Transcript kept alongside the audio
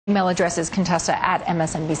Email address is Contessa at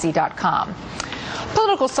MSNBC.com.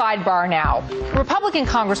 Political sidebar now. Republican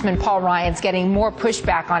Congressman Paul Ryan's getting more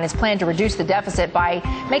pushback on his plan to reduce the deficit by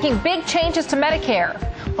making big changes to Medicare.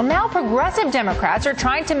 Well, now progressive Democrats are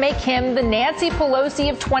trying to make him the Nancy Pelosi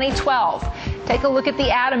of 2012. Take a look at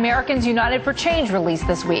the ad Americans United for Change released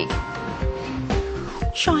this week.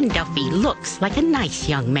 Sean Duffy looks like a nice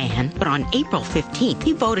young man, but on April 15th,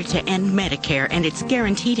 he voted to end Medicare and its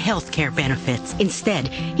guaranteed health care benefits. Instead,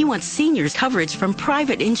 he wants seniors coverage from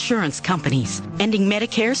private insurance companies. Ending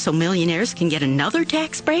Medicare so millionaires can get another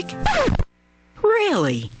tax break?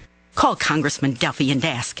 Really? Call Congressman Duffy and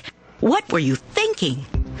ask, what were you thinking?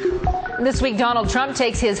 This week, Donald Trump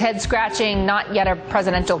takes his head-scratching, not yet a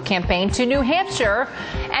presidential campaign to New Hampshire,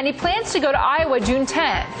 and he plans to go to Iowa June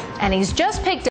 10th. And he's just picked